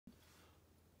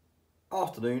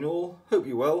Afternoon all, hope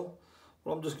you're well.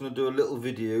 Well, I'm just going to do a little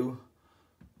video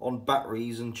on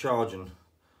batteries and charging.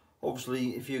 Obviously,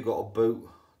 if you've got a boat,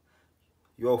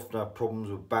 you often have problems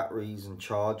with batteries and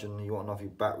charging. You want to know if your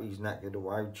battery's knackered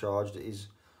or how charged it is,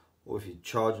 or if your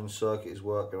charging circuit is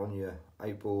working on your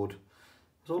outboard.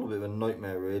 It's all a bit of a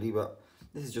nightmare really, but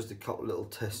this is just a couple of little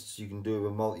tests you can do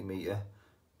with a multimeter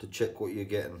to check what you're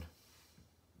getting.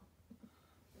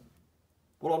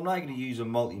 Well, I'm now going to use a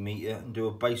multimeter and do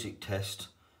a basic test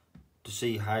to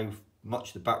see how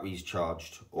much the battery is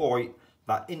charged. Alright,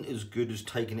 that ain't as good as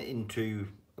taking it into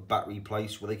a battery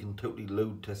place where they can totally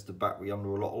load test the battery under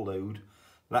a lot of load.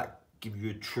 That gives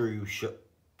you a true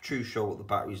show what the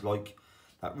battery's like.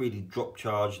 That really drop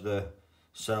charge the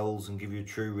cells and give you a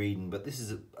true reading. But this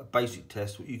is a basic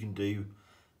test what you can do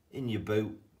in your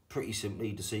boat pretty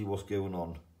simply to see what's going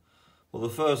on. Well, the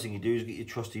first thing you do is get your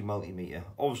trusty multimeter.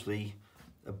 Obviously,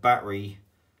 a battery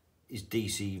is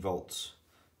DC volts,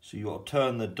 so you got to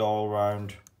turn the dial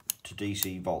around to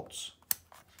DC volts.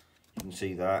 You can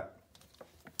see that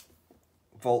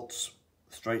volts,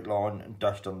 straight line and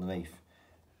dashed underneath,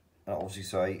 and obviously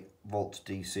say volts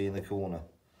DC in the corner.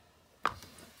 To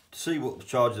see what the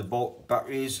charge of the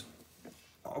battery is,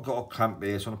 I've got a clamp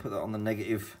here, so I'm going to put that on the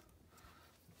negative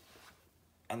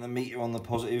and the meter on the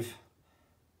positive,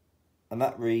 and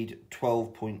that read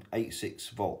 12.86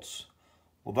 volts.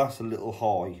 Well, that's a little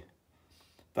high.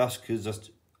 That's because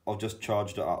I've just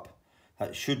charged it up.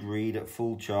 That should read at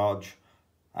full charge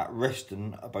at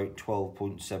resting about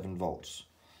 12.7 volts.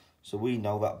 So we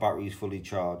know that battery is fully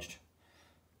charged.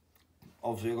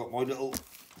 Obviously I've got my little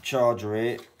charger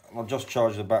here. I've just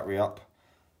charged the battery up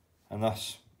and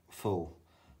that's full.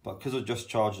 But because I've just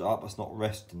charged it up, it's not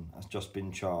resting, it's just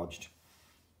been charged.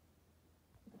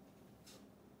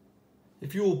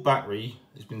 If your battery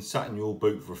has been sat in your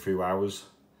boat for a few hours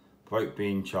without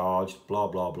being charged, blah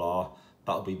blah blah,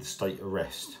 that'll be the state of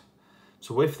rest.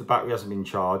 So if the battery hasn't been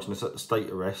charged and it's at the state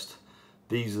of rest,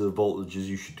 these are the voltages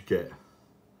you should get.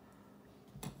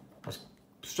 That's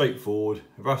straightforward.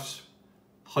 If that's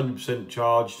 100%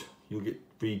 charged, you'll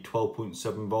read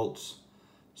 12.7 volts.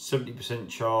 70%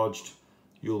 charged,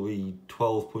 you'll read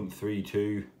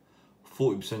 12.32.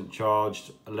 40%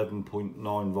 charged,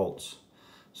 11.9 volts.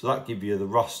 So that gives you the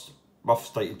rough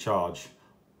state of charge.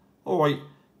 Alright,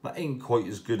 that ain't quite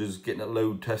as good as getting it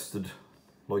load tested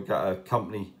like at a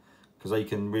company, because they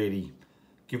can really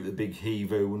give it the big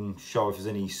heave-o and show if there's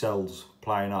any cells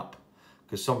playing up.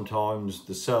 Because sometimes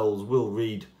the cells will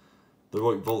read the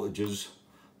right voltages,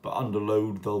 but under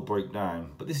load they'll break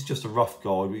down. But this is just a rough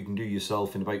guide what you can do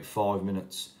yourself in about 5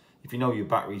 minutes. If you know your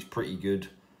battery's pretty good,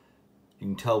 you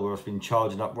can tell where it's been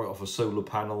charging up right off a solar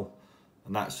panel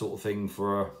and that sort of thing.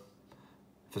 For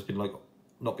if it's been like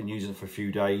not been using it for a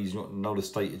few days, you don't know the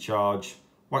state of charge,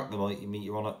 whack the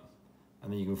multimeter on it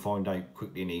and then you can find out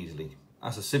quickly and easily.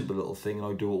 That's a simple little thing and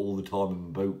I do it all the time in my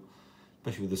boat,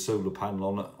 especially with the solar panel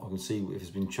on it. I can see if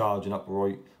it's been charging up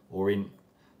right or in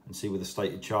and see where the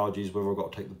state of charge is, whether I've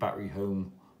got to take the battery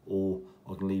home or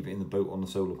I can leave it in the boat on the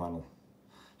solar panel.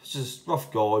 It's just a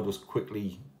rough guide, just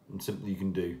quickly and simply you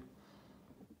can do.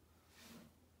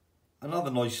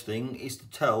 Another nice thing is to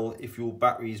tell if your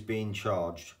battery is being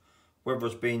charged, whether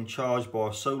it's being charged by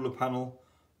a solar panel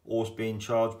or it's being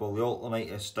charged by the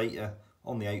alternator stator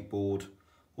on the outboard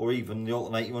or even the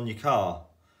alternator on your car.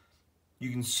 You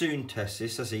can soon test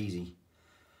this, that's easy.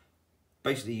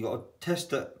 Basically you've got to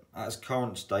test it at its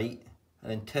current state and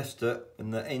then test it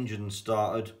when the engine's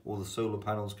started or the solar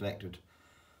panel's connected.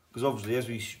 Because obviously, as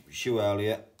we showed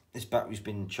earlier, this battery's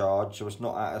been charged, so it's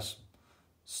not at its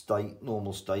state,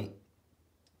 normal state.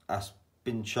 That's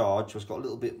been charged, so it's got a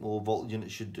little bit more voltage than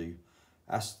it should do.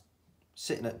 That's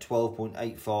sitting at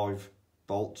 12.85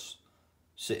 volts,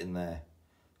 sitting there.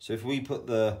 So if we put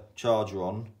the charger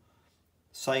on,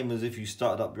 same as if you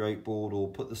started up your outboard or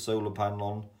put the solar panel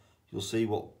on, you'll see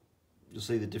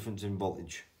the difference in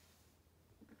voltage.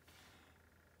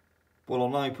 Well, I'll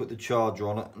now put the charger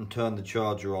on it and turn the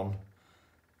charger on.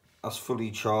 That's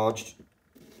fully charged.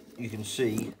 You can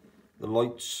see the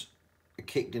lights are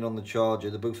kicked in on the charger.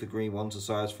 They're both the green ones to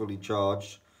say it's fully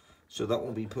charged. So that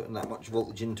won't be putting that much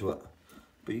voltage into it.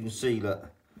 But you can see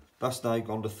that that's now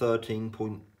gone to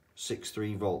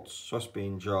 13.63 volts. So that's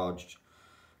being charged.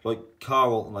 Like car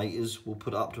alternators will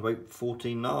put it up to about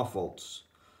 14.5 volts.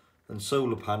 And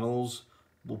solar panels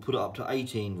will put it up to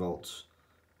 18 volts,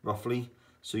 roughly.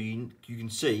 So you can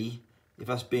see if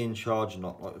that's being charged or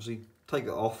not. Like, obviously, take it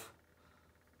off.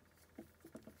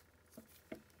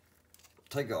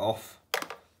 Take it off.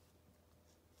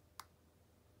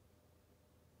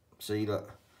 See that,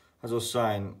 as I was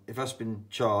saying, if that's been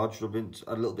charged or been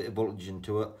a little bit of voltage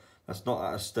into it, that's not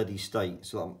at a steady state,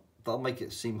 so that'll make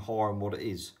it seem higher than what it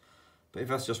is. But if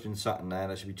that's just been sat in there,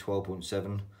 that should be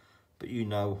 12.7, but you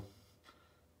know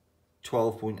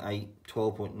 12.8,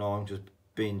 12.9 just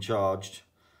being charged.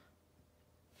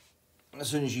 And as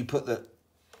soon as you put the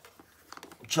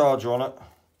charger on it,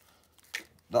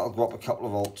 that'll go up a couple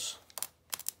of volts.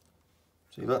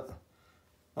 See, look,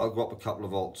 that'll go up a couple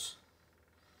of volts.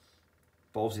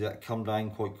 But obviously that come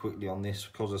down quite quickly on this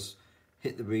because it's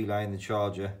hit the relay and the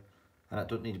charger, and it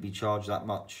doesn't need to be charged that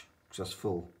much because that's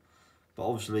full. But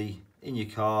obviously in your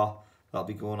car, that'll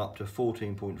be going up to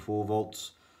 14.4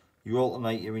 volts. Your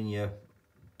alternator in your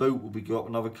boat will be going up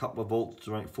another couple of volts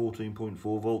to around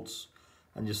 14.4 volts,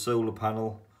 and your solar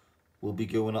panel will be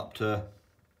going up to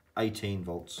 18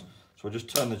 volts. So I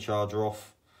just turn the charger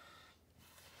off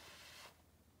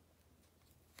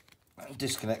and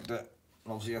disconnect it.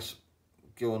 And obviously that's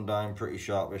going down pretty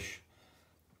sharpish.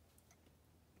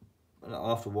 And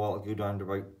after a while it'll go down to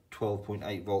about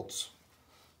 12.8 volts.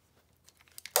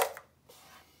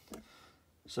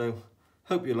 So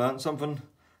hope you learned something.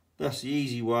 That's the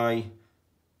easy way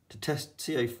to test,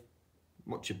 see how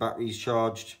much your battery's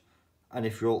charged, and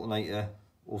if your alternator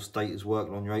or stator's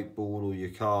working on your outboard or your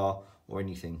car or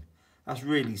anything. That's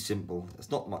really simple.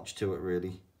 There's not much to it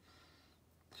really.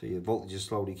 So your voltage is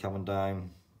slowly coming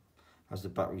down as the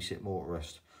batteries sit more at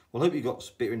rest. Well, I hope you got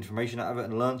a bit of information out of it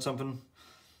and learned something.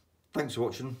 Thanks for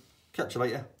watching. Catch you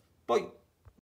later. Bye.